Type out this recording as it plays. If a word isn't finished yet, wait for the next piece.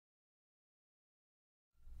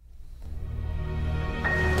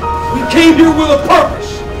came here with a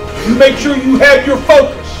purpose. You make sure you have your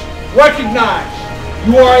focus. Recognize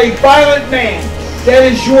you are a violent man. That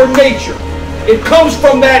is your nature. It comes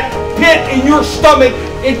from that pit in your stomach.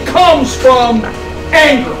 It comes from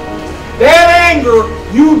anger. That anger,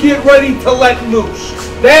 you get ready to let loose.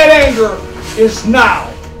 That anger is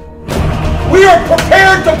now. We are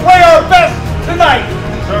prepared to play our best tonight.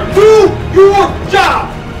 Do your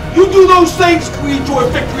job. You do those things, we enjoy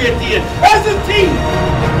victory at the end. As a team.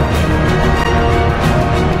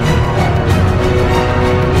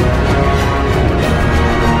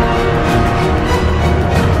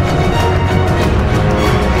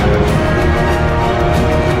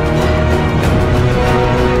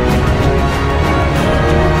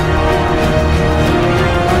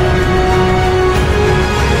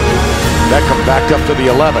 Beckham backed up to the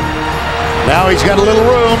 11. Now he's got a little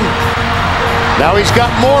room. Now he's got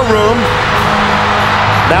more room.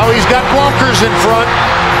 Now he's got blockers in front.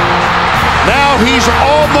 Now he's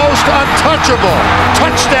almost untouchable.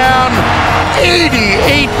 Touchdown,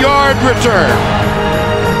 88-yard return.